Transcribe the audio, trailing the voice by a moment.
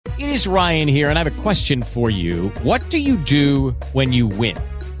It is Ryan here, and I have a question for you. What do you do when you win?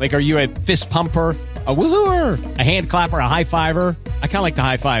 Like, are you a fist pumper, a woohooer, a hand clapper, a high fiver? I kind of like the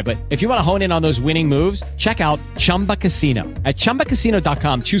high five, but if you want to hone in on those winning moves, check out Chumba Casino. At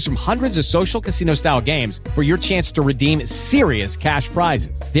ChumbaCasino.com, choose from hundreds of social casino-style games for your chance to redeem serious cash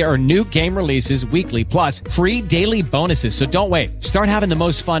prizes. There are new game releases weekly, plus free daily bonuses. So don't wait. Start having the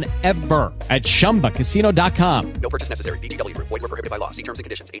most fun ever at ChumbaCasino.com. No purchase necessary. VGW Group. Void where prohibited by law. See terms and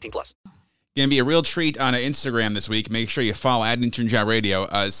conditions. 18+. Going to be a real treat on Instagram this week. Make sure you follow at Intern Job Radio.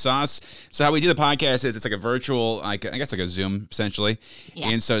 Sauce. So how we do the podcast is it's like a virtual, like I guess like a Zoom essentially. Yeah.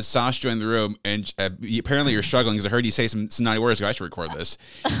 And so Sauce joined the room, and apparently you're struggling because I heard you say some naughty words. Go, I should record this.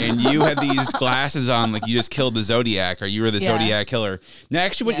 And you had these glasses on, like you just killed the Zodiac, or you were the Zodiac killer. No,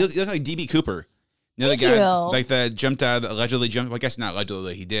 actually, you look like DB Cooper. You know, the guy like that jumped out, allegedly jumped. Well, I guess not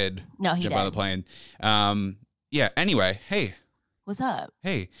allegedly, he did. No, he jump did. out of the plane. Yeah. Anyway, hey. What's up?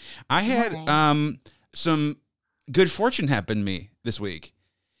 Hey, I had some good fortune happen to me this week.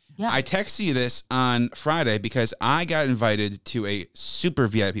 Yeah. I texted you this on Friday because I got invited to a super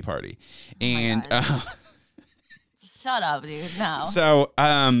VIP party. And shut up, dude. No. So,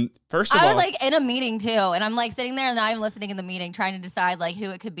 first of all, I was like in a meeting too, and I'm like sitting there and I'm listening in the meeting trying to decide like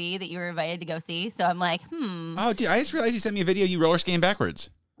who it could be that you were invited to go see. So I'm like, Oh, dude, I just realized you sent me a video you roller skating backwards.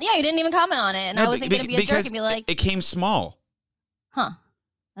 Yeah, you didn't even comment on it. And I was going to be a jerk and be like, it came small. Huh.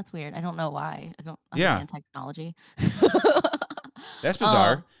 That's weird. I don't know why. I don't understand technology. That's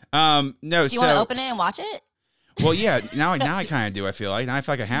bizarre. No, do you want to open it and watch it? Well, yeah. Now I kind of do. I feel like now I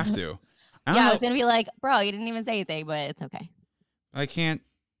feel like I have to. I was gonna be like, bro, you didn't even say anything, but it's okay. I can't.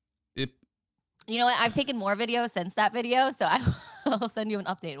 You know what? I've taken more videos since that video, so I'll send you an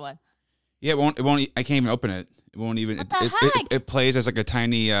updated one. Yeah, it won't. I can't even open it. It won't even. What the heck? It plays as like a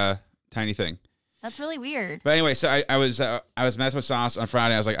tiny thing. That's really weird. But anyway, so I was messing with Sauce on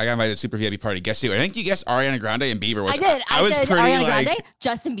Friday. I was like, I got invited to a super VIP party. Guess who? I think you guessed Ariana Grande and Bieber. I did. I was said pretty Ariana Grande,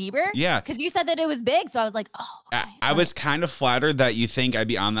 Justin Bieber. Yeah. Because you said that it was big, so I was like, oh. Okay. I was kind of flattered that you think I'd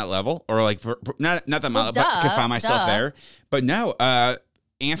be on that level, or like not that my level, but could find myself there. But no,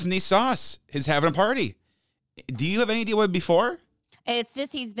 Anthony Sauce is having a party. Do you have any idea what before? It's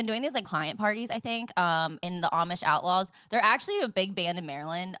just he's been doing these like client parties, I think, in the Amish Outlaws. They're actually a big band in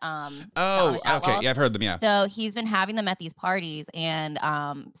Maryland. Oh, okay. Yeah, I've heard them, yeah. So he's been having them at these parties. And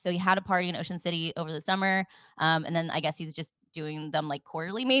so he had a party in Ocean City over the summer. And then I guess he's just doing them like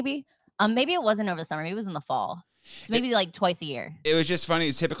quarterly, maybe. Maybe it wasn't over the summer. Maybe it was in the fall. So maybe like twice a year. It was just funny.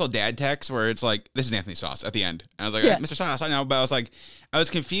 It's typical dad text where it's like, this is Anthony Sauce at the end. And I was like, Mr. Sauce, I know. But I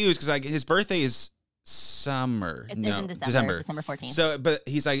was confused because like his birthday is summer. It's in December 14th. So, but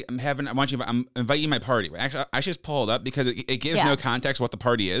he's like, I'm inviting you to my party. Actually, I should just pull it up because it gives no context what the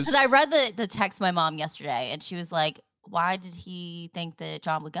party is. Because I read the text to my mom yesterday, and she was like, why did he think that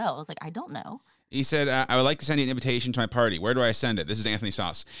John would go? I was like, I don't know. He said, I would like to send you an invitation to my party. Where do I send it? This is Anthony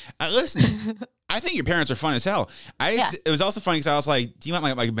Sauce. Listen, I think your parents are fun as hell. It was also funny because I was like, do you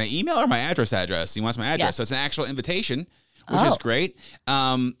want my email or my address? He wants my address. Yeah. So it's an actual invitation, which is great.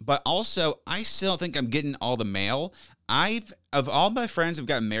 But also, I still think I'm getting all the mail. Of all my friends who've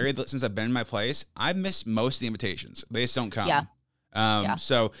gotten married since I've been in my place, I've missed most of the invitations. They just don't come. Yeah.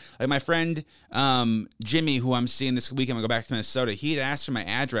 So like my friend Jimmy, who I'm seeing this weekend, I'm gonna go back to Minnesota. He had asked for my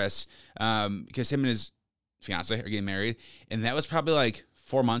address because him and his fiance are getting married, and that was probably like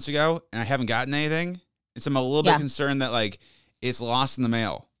 4 months ago, and I haven't gotten anything. And so I'm a little bit concerned that like it's lost in the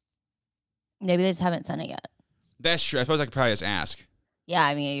mail. Maybe they just haven't sent it yet. That's true. I suppose I could probably just ask. Yeah,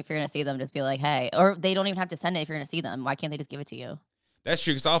 I mean, if you're gonna see them, just be like, hey, or they don't even have to send it if you're gonna see them. Why can't they just give it to you? That's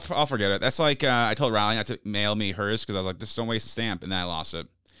true, because I'll forget it. That's like I told Riley not to mail me hers because I was like, just don't waste a stamp, and then I lost it.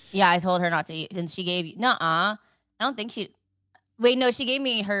 Yeah, I told her not to, and she gave you, I don't think she, wait, no, she gave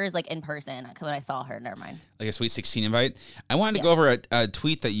me hers like in person when I saw her. Never mind. Like a Sweet 16 invite. I wanted to go over a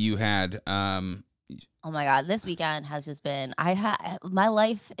tweet that you had. Oh my God, this weekend has just been, my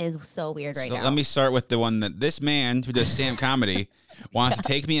life is so weird right now. Let me start with the one that this man who does stand-up comedy wants to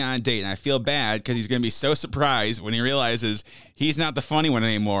take me on a date, and I feel bad because he's going to be so surprised when he realizes he's not the funny one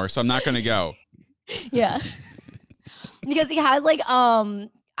anymore, so I'm not going to go. Yeah. Because he has like, I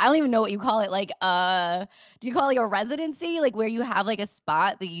don't even know what you call it. Like, do you call it like a residency? Like where you have like a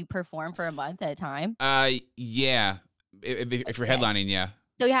spot that you perform for a month at a time? Yeah. If you're headlining, yeah.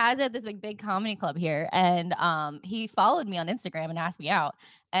 So he has it at this big comedy club here, and he followed me on Instagram and asked me out,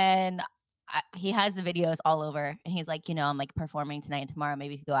 and he has the videos all over, and he's like, I'm like performing tonight and tomorrow.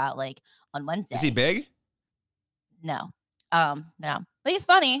 Maybe we could go out like on Wednesday. Is he big? No, no, but he's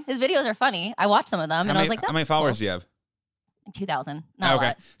funny. His videos are funny. I watched some of them, and I was like, how many followers do you have? 2,000. Not a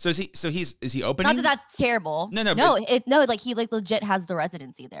lot. So is he opening? Not that that's terrible. No, like he like legit has the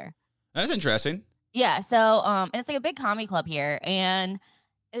residency there. That's interesting. Yeah. So and it's like a big comedy club here, and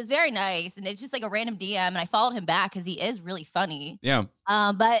it was very nice. And it's just like a random DM, and I followed him back because he is really funny. Yeah.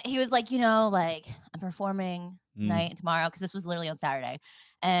 But he was like, like I'm performing tonight and tomorrow because this was literally on Saturday.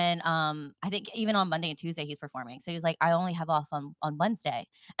 And I think even on Monday and Tuesday he's performing. So he was like, I only have off on Wednesday.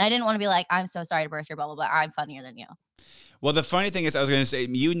 And I didn't want to be like, I'm so sorry to burst your bubble, but I'm funnier than you. Well, the funny thing is, I was going to say,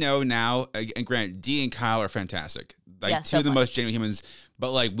 now, and Grant, Dee and Kyle are fantastic. Like, two of the most genuine humans.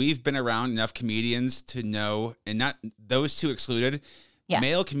 But, like, we've been around enough comedians to know, and not those two excluded,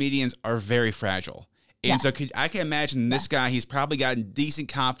 male comedians are very fragile. And so I can imagine this guy, he's probably gotten decent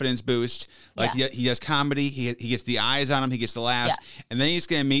confidence boost. Like he does comedy, he gets the eyes on him, he gets the laughs, and then he's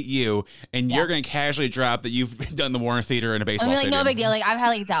going to meet you, and you're going to casually drop that you've done the Warner Theater in a baseball stadium. No big deal. Like I've had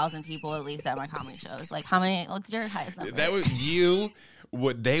like 1,000 people at least at my comedy shows. Like how many? What's your highest number? That was you.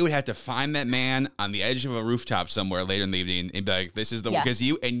 They would have to find that man on the edge of a rooftop somewhere later in the evening and be like, "This is the," because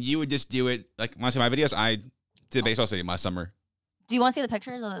you would just do it. Like want to see my videos? I did baseball stadium last summer. Do you want to see the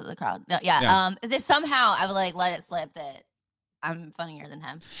pictures of the crowd? No, yeah. Is somehow I would like let it slip that I'm funnier than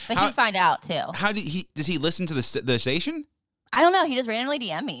him, but he'd find out too. How does he listen to the station? I don't know. He just randomly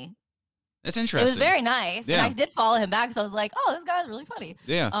DM'd me. That's interesting. It was very nice, and I did follow him back because I was like, oh, this guy's really funny.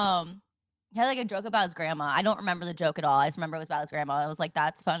 Yeah. He had like a joke about his grandma. I don't remember the joke at all. I just remember it was about his grandma. I was like,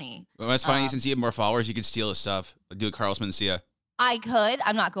 that's funny. Well, that's funny. Since you have more followers, you could steal his stuff. Do a Carlos Mencia. I could.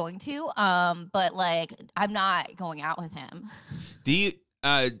 I'm not going to. But like, I'm not going out with him. Do you?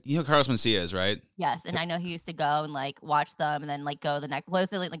 You know who Carlos Mencia is, right? Yes, and I know he used to go and like watch them, and then like go the next. What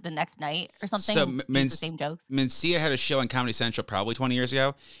was it like the next night or something? So the same jokes. Mencia had a show on Comedy Central probably 20 years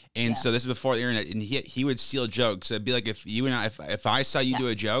ago, and so this is before the internet, and he would steal jokes. So it'd be like if you and I, if I saw you do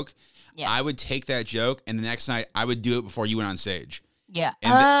a joke, I would take that joke, and the next night I would do it before you went on stage. Yeah.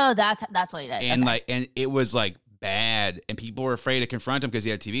 And that's what he did. And and it was like bad, and people were afraid to confront him because he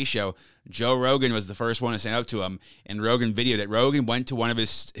had a TV show. Joe Rogan was the first one to stand up to him, and Rogan videoed it. Rogan went to one of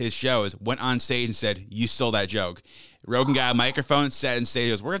his shows, went on stage and said, "You stole that joke." Rogan got a microphone, sat on stage,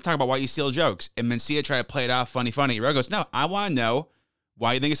 goes, "We're gonna talk about why you steal jokes." And Mencia tried to play it off funny. Rogan goes, "No, I want to know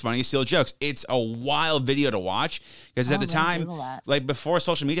why you think it's funny you steal jokes." It's a wild video to watch because at the time, like before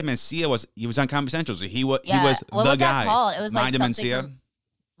social media, Mencia was on Comedy Central, so he was the guy. That called? It was Mind like of Mencia.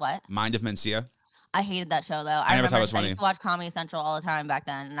 What? Mind of Mencia. I hated that show though. I never thought it was funny. I used to watch Comedy Central all the time back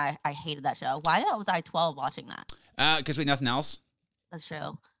then, and I hated that show. Why was I 12 watching that? Because we had nothing else. That's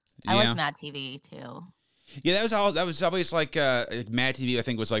true. I liked Mad TV too. Yeah, that was always like Mad TV. I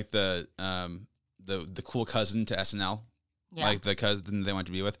think was like the cool cousin to SNL. Yeah. Like the cousin they wanted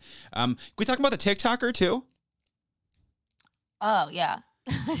to be with. Can we talk about the TikToker too? Oh yeah.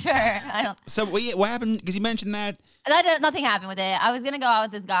 Sure. I don't. So what happened? Because you mentioned that. Nothing happened with it. I was gonna go out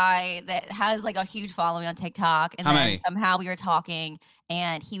with this guy that has like a huge following on TikTok, and then somehow we were talking,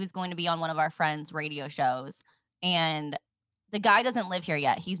 and he was going to be on one of our friends' radio shows, and the guy doesn't live here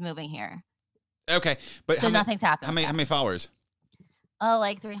yet. He's moving here. Okay, but so nothing's happened. How many followers? Oh,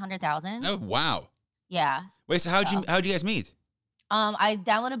 like 300,000. Oh wow. Yeah. Wait, so how'd you guys meet? I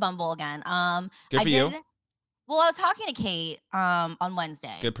downloaded Bumble again. Good for you. Well, I was talking to Kate on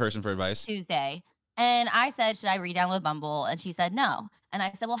Wednesday. Good person for advice. Tuesday. And I said, should I re-download Bumble? And she said, no. And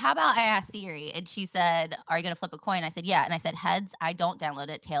I said, well, how about I ask Siri? And she said, are you going to flip a coin? I said, yeah. And I said, heads, I don't download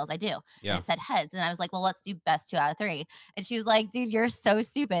it. Tails, I do. Yeah. And it said heads. And I was like, well, let's do best 2 out of 3. And she was like, dude, you're so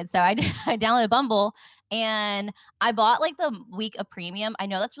stupid. So I downloaded Bumble, and I bought like the week of premium. I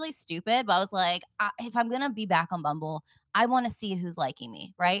know that's really stupid, but I was like, if I'm going to be back on Bumble, I want to see who's liking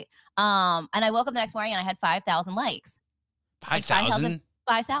me. Right. And I woke up the next morning and I had 5,000 likes. 5,000?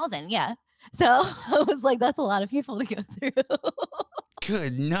 5,000. Yeah. So I was like, that's a lot of people to go through.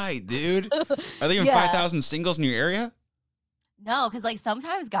 Good night, dude. Are there even 5,000 singles in your area? No, because like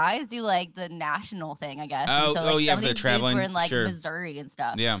sometimes guys do like the national thing, I guess. Oh, so, like, yeah, if they're traveling. We're in like Missouri and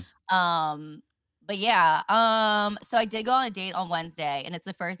stuff. Yeah. But yeah. So I did go on a date on Wednesday, and it's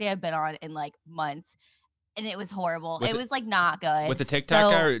the first day I've been on in like months, and it was horrible. It was like not good. With the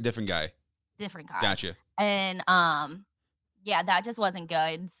TikTok guy or a different guy? Different guy. Gotcha. And yeah, that just wasn't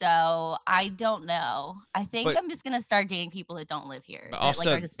good. So I don't know. I think I'm just gonna start dating people that don't live here. Also, that,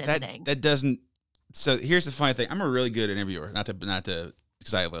 like, are just visiting. that doesn't. So here's the funny thing. I'm a really good interviewer. Not to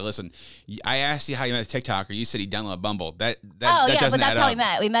because I listen. I asked you how you met a TikToker. You said he downloaded Bumble. That doesn't but that's how up. we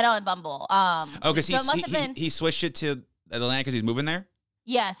met. We met on Bumble. Because he switched it to Atlanta because he's moving there.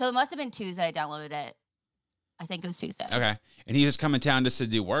 Yeah, so it must have been Tuesday. I downloaded it. I think it was Tuesday. Okay, and he just coming down just to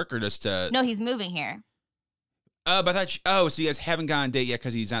do work or just to? No, he's moving here. But I thought so you guys haven't gone on a date yet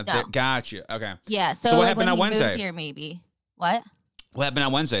because he's not there. Gotcha. Okay. Yeah. So what like happened when on he Wednesday? Moves here, maybe. What? What happened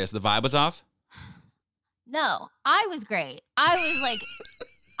on Wednesday? So the vibe was off? No, I was great. I was like,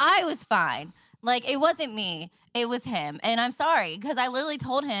 I was fine. Like, it wasn't me. It was him. And I'm sorry because I literally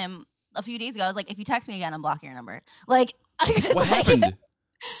told him a few days ago, I was like, if you text me again, I'm blocking your number. Like, What happened?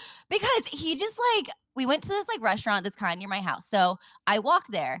 because he just like, we went to this like restaurant that's kind of near my house. So I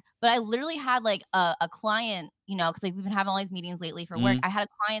walked there, but I literally had like a client, you know, because like we've been having all these meetings lately for work. I had a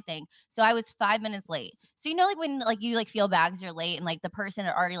client thing. So I was 5 minutes late. So, you know, like when like you like feel bad because you're late and like the person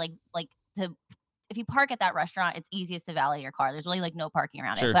had already like to if you park at that restaurant, it's easiest to valet your car. There's really like no parking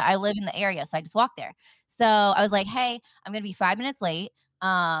around Sure. it. But I live in the area, so I just walked there. So I was like, hey, I'm gonna be 5 minutes late.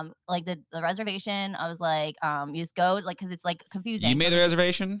 Like the reservation, I was like, you just go like because it's like confusing. You made the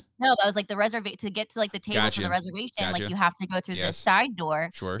reservation? No, but I was like the reservation to get to like the table for Gotcha. the reservation, Gotcha. like you have to go through the Yes. side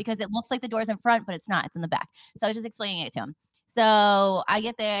door Sure. because it looks like the door's in front, but it's not. It's in the back. So I was just explaining it to him. So I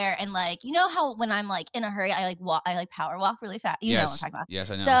get there and like you know how when I'm like in a hurry, I like walk, I like power walk really fast. You know what I'm Yes. talking about. Yes,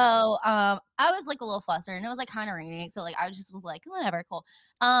 I know. So I was like a little flustered and it was like kind of raining. So like I just was like, whatever, cool.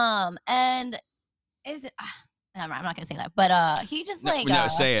 And is it I'm not gonna say that, but he just like no,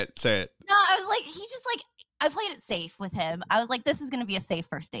 say it. Say it. no, I was like, he just like I played it safe with him. I was like, this is gonna be a safe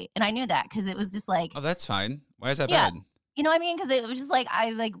first date. And I knew that because it was just like Oh, that's fine. Why is that Yeah. bad? you know what I mean? Because it was just like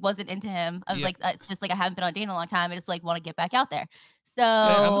I like wasn't into him. I was Yeah. like, it's just like I haven't been on a date in a long time. I just like want to get back out there. So Yeah,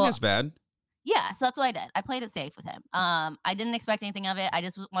 I don't think that's bad. yeah, so that's what I did. I played it safe with him. I didn't expect anything of it. I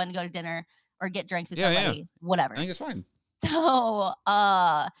just wanted to go to dinner or get drinks with Yeah, yeah. somebody, whatever. I think it's fine. So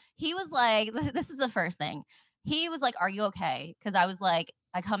he was like, this is the first thing. He was like, are you okay? Because I was like,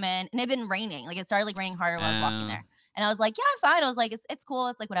 I come in and it had been raining. Like it started like raining harder when I was walking there. And I was like, yeah, I'm fine. I was like, it's cool.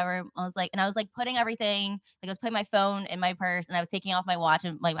 It's like whatever. I was like, and I was like putting everything, like I was putting my phone in my purse and I was taking off my watch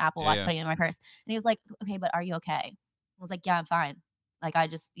and my Apple Watch, yeah. putting it in my purse. And he was like, okay, but are you okay? I was like, yeah, I'm fine. Like I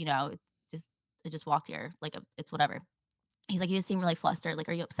just, you know, I just walked here. Like it's whatever. He's like, you just seem really flustered. Like,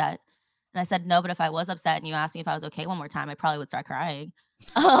 are you upset? And I said, no, but if I was upset and you asked me if I was okay one more time, I probably would start crying.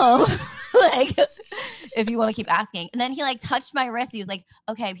 Like, if you want to keep asking. And then he like touched my wrist. He was like,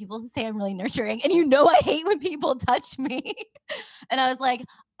 okay, people say I'm really nurturing. And you know, I hate when people touch me. And I was like,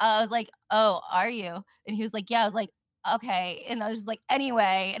 oh, are you? And he was like, yeah. I was like, okay. And I was just like,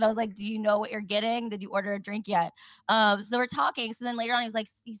 anyway. And I was like, do you know what you're getting? Did you order a drink yet? So we're talking. So then later on, he was like,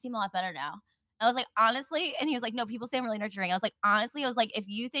 you seem a lot better now. I was like, honestly, and he was like, no, people say I'm really nurturing. I was like, honestly, I was like, if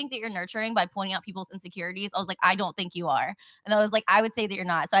you think that you're nurturing by pointing out people's insecurities, I was like, I don't think you are. And I was like, I would say that you're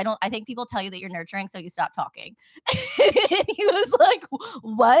not. So I think people tell you that you're nurturing, so you stop talking. And he was like,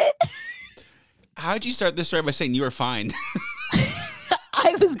 what? How'd you start this story by saying you were fine?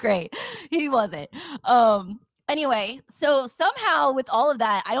 I was great. He wasn't. Anyway, so somehow with all of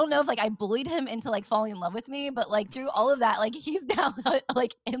that, I don't know if like I bullied him into like falling in love with me, but like through all of that, like he's now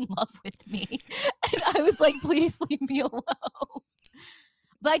like in love with me. And I was like, please leave me alone.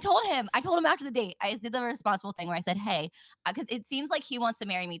 But I told him after the date, I did the responsible thing where I said, hey, because it seems like he wants to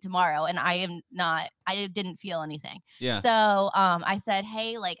marry me tomorrow and I didn't feel anything. Yeah. So I said,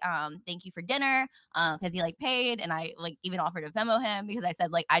 hey, like, thank you for dinner. Because he like paid and I like even offered to Venmo him because I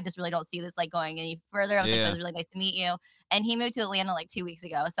said, like, I just really don't see this like going any further. I was like, it was really nice to meet you. And he moved to Atlanta like 2 weeks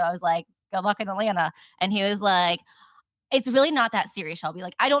ago. So I was like, good luck in Atlanta. And he was like, it's really not that serious, Shelby.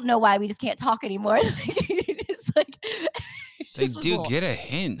 Like, I don't know why we just can't talk anymore. It's like Say, dude, get a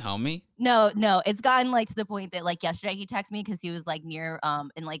hint, homie. No, it's gotten like to the point that like yesterday he texted me because he was like near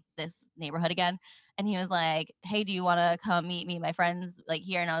in like this neighborhood again. And he was like, hey, do you want to come meet me and my friends like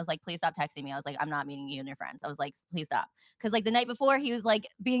here? And I was like, please stop texting me. I was like, I'm not meeting you and your friends. I was like, please stop. Because like the night before he was like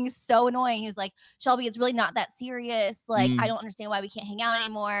being so annoying. He was like, Shelby, it's really not that serious. Like, I don't understand why we can't hang out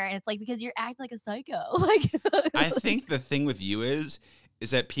anymore. And it's like, because you're acting like a psycho. Like, I think the thing with you is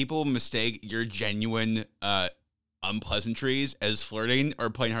that people mistake your genuine unpleasantries as flirting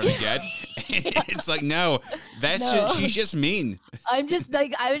or playing hard to get. It's like, no, she's just mean. I'm just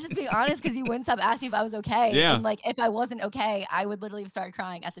like, I was just being honest because you wouldn't stop asking if I was okay. Yeah. And like, if I wasn't okay, I would literally start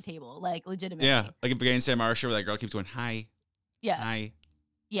crying at the table, like legitimately. Yeah. Like at beginning Sam Marsha where that girl keeps going, hi. Yeah. Hi.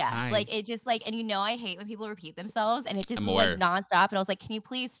 Yeah. Hi. Like it just like, and you know, I hate when people repeat themselves and it just I'm was aware. like nonstop. And I was like, can you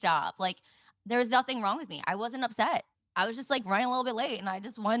please stop? Like, there was nothing wrong with me. I wasn't upset. I was just like running a little bit late and I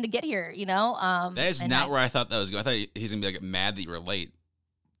just wanted to get here, you know? That is not where I thought that was going. I thought he's going to be like mad that you were late.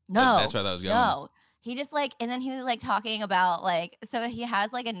 No. That's where that was going. No. He just like, and then he was like talking about like, so he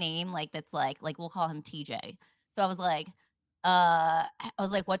has like a name like that's like we'll call him TJ. So I was like,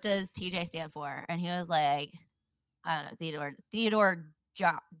 what does TJ stand for? And he was like, I don't know, Theodore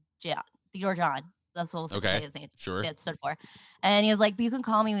John. That's what we'll say his name stood for. And he was like, but you can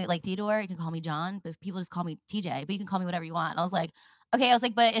call me like Theodore, you can call me John, but people just call me TJ, but you can call me whatever you want. And I was like, okay. I was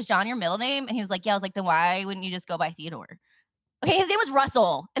like, but is John your middle name? And he was like, yeah. I was like, then why wouldn't you just go by Theodore? Okay, his name was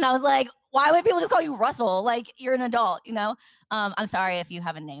Russell. And I was like, why would people just call you Russell? Like, you're an adult, you know? I'm sorry if you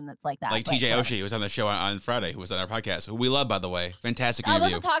have a name that's like that. Like TJ Oshie, who was on the show on Friday, who was on our podcast, who we love, by the way. Fantastic I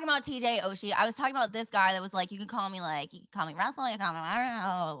interview. wasn't talking about TJ Oshie. I was talking about this guy that was like, you can call me Russell, you can call me,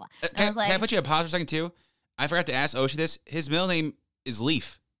 I don't know. Can I put you on pause for a second, too? I forgot to ask Oshie this. His middle name is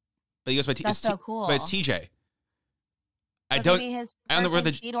Leaf, but he goes by TJ. That's so cool. But it's TJ. I So don't. maybe his I don't know where first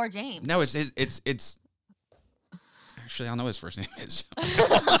name's Theodore James. No, it's. Actually, I don't know what his first name is. wait.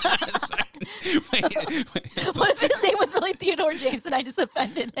 What if his name was really Theodore James and I just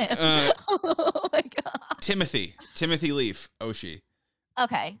offended him? Oh my god. Timothy Leaf Oshie.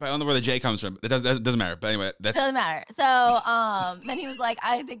 Okay. But I don't know where the J comes from. That doesn't matter. But anyway, that's Doesn't matter. So then he was like,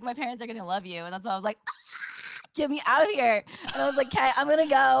 I think my parents are gonna love you, and that's why I was like, get me out of here. And I was like, okay, I'm gonna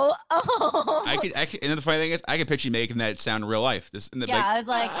go. Oh. I could. And the funny thing is, I could picture you making that sound in real life. I was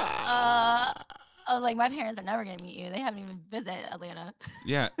like, my parents are never gonna meet you. They haven't even visited Atlanta.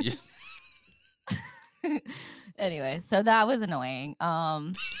 Yeah. Anyway, so that was annoying.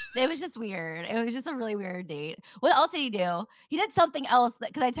 It was just weird. It was just a really weird date. What else did he do? He did something else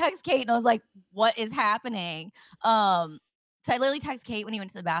because I texted Kate and I was like, what is happening? So I literally texted Kate when he went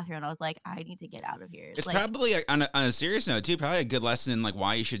to the bathroom and I was like, I need to get out of here. It's like, probably on a serious note too. Probably a good lesson in like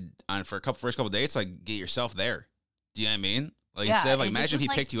why you should for first couple dates like get yourself there. Do you know what I mean? Like instead of like imagine if he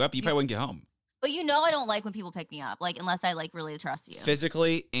picked you up, you probably wouldn't get home. But you know I don't like when people pick me up, like unless I like really trust you.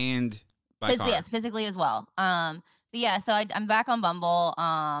 Physically and by car. Yes, physically as well. But yeah, so I'm back on Bumble.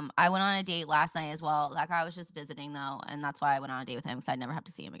 I went on a date last night as well. That guy was just visiting though, and that's why I went on a date with him because I'd never have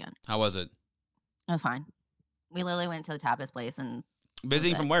to see him again. How was it? It was fine. We literally went to the tapas place and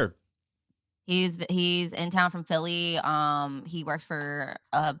visiting from where? He's in town from Philly. He works for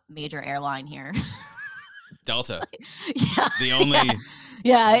a major airline here. Delta. Yeah. The only.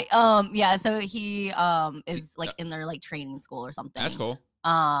 Yeah. So he is like in their like training school or something. That's cool.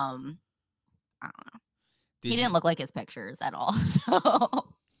 I don't know. He didn't look like his pictures at all. So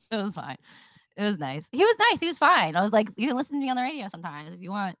it was fine. It was nice. He was nice. He was fine. I was like, you can listen to me on the radio sometimes if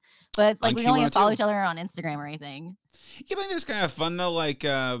you want. But it's like we don't even follow each other on Instagram or anything. Yeah, but it's kind of fun though. Like,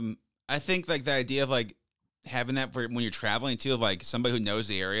 I think like the idea of like having that when you're traveling too, of like somebody who knows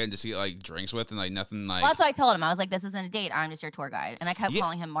the area and just get like drinks with and like nothing like. Well, that's what I told him. I was like, this isn't a date. I'm just your tour guide. And I kept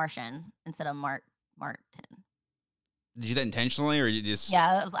calling him Martian instead of Martin. Did you do that intentionally or you just?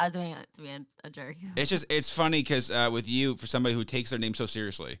 Yeah, I was doing it to be a jerk. It's funny because with you, for somebody who takes their name so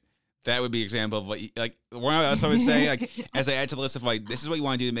seriously, that would be an example of what like one else I would say, like as I add to the list of like, this is what you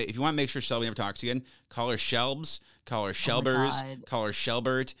want to do. If you want to make sure Shelby never talks again, call her Shelbs, call her Shelbers, call her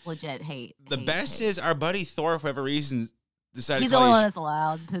Shelbert. Legit hate. The best is our buddy Thor, for whatever reason, decided he's the only one that's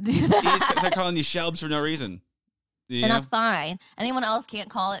allowed to do that. He just started calling you Shelbs for no reason. Yeah. And that's fine. Anyone else can't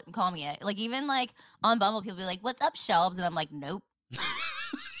call me it. Like even like on Bumble, people be like, "What's up, Shelbs?" And I'm like, "Nope."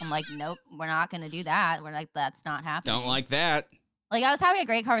 I'm like, "Nope, we're not gonna do that. We're like, that's not happening." Don't like that. Like I was having a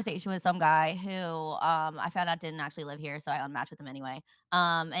great conversation with some guy who I found out didn't actually live here, so I unmatched with him anyway.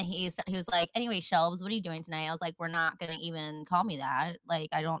 And he was like, "Anyway, Shelbs, what are you doing tonight?" I was like, "We're not gonna even call me that. Like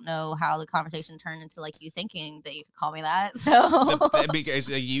I don't know how the conversation turned into like you thinking that you could call me that." So because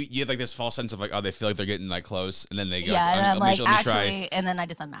you have like this false sense of like, oh, they feel like they're getting like close, and then they go, yeah, and I'm like, actually, try. And then I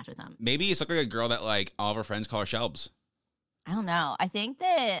just unmatched with him. Maybe it's like a girl that like all of her friends call her Shelbs. I don't know. I think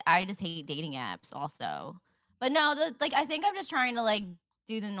that I just hate dating apps also. But no, I think I'm just trying to like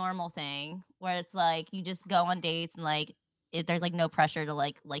do the normal thing where it's like you just go on dates and like there's like no pressure to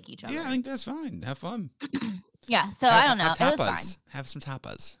like each other. Yeah, I think that's fine. Have fun. Yeah, so I don't know. It was fine. Have some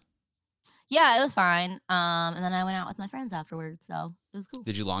tapas. Yeah, it was fine. And then I went out with my friends afterwards, so it was cool.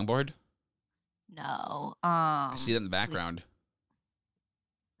 Did you longboard? No. I see that in the background.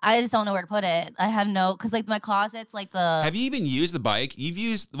 I just don't know where to put it. I have because like my closet's like the. Have you even used the bike? You've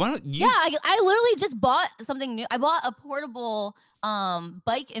used why don't you? Yeah, I literally just bought something new. I bought a portable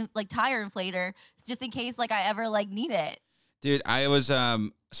bike and like tire inflator just in case like I ever like need it. Dude, I was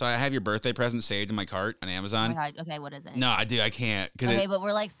so I have your birthday present saved in my cart on Amazon. Oh my God. Okay, what is it? No, I do. I can't. Okay, but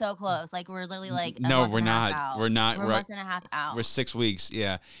we're like so close. Like we're literally like no, we're not. We're not. We're a month and a half out. We're 6 weeks.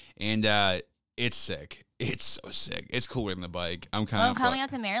 Yeah, and it's sick. It's so sick. It's cooler than the bike. I'm coming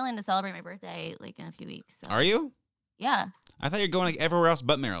out to Maryland to celebrate my birthday like in a few weeks. So. Are you? Yeah. I thought you're going like everywhere else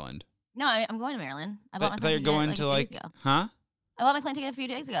but Maryland. No, I'm going to Maryland. I thought you're going to like, huh? I bought my plane ticket a few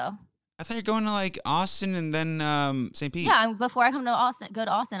days ago. I thought you're going to like Austin and then St. Pete. Yeah, before I go to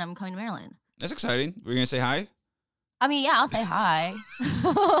Austin, I'm coming to Maryland. That's exciting. We're gonna say hi. I mean, yeah, I'll say hi.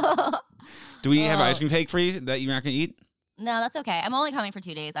 Do we have ice cream cake for you that you're not gonna eat? No, that's okay. I'm only coming for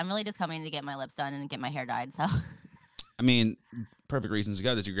 2 days. I'm really just coming to get my lips done and get my hair dyed. So. I mean, perfect reasons to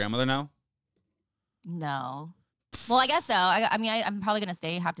go. Does your grandmother know? No. Well, I guess so. I mean, I'm probably gonna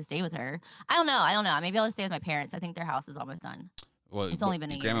have to stay with her. I don't know. Maybe I'll just stay with my parents. I think their house is almost done. Well, It's only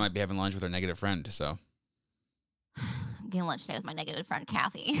been a your year. grandma might be having lunch with her negative friend. So, I'm getting lunch today with my negative friend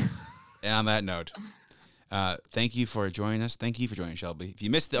Kathy. and on that note, thank you for joining us. Thank you for joining Shelby. If you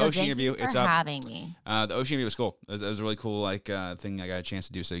missed the So Ocean thank interview, you for it's up. having me. The Ocean interview was cool. It was a really cool thing I got a chance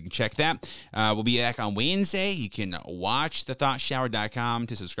to do, so you can check that. We'll be back on Wednesday. You can watch thethoughtshower.com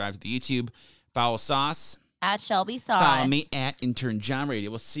to subscribe to the YouTube. Follow Sauce. At Shelby Sauce. Follow me at Intern John Radio.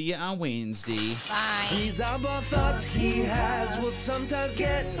 We'll see you on Wednesday. Bye. These oddball thoughts he has will sometimes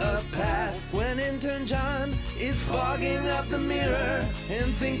get a pass when Intern John is fogging up the mirror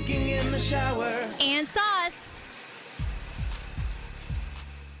and thinking in the shower. And Sauce.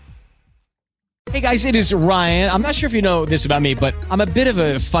 Hey guys, it is Ryan. I'm not sure if you know this about me, but I'm a bit of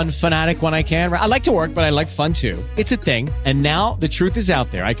a fun fanatic when I can. I like to work, but I like fun too. It's a thing. And now the truth is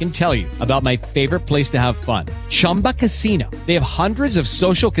out there. I can tell you about my favorite place to have fun. Chumba Casino. They have hundreds of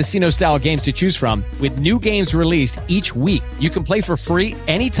social casino style games to choose from with new games released each week. You can play for free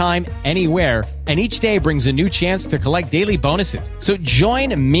anytime, anywhere. And each day brings a new chance to collect daily bonuses. So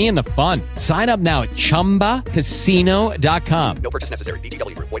join me in the fun. Sign up now at ChumbaCasino.com. No purchase necessary.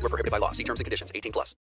 VGW Group. Void where prohibited by law. See terms and conditions. 18+.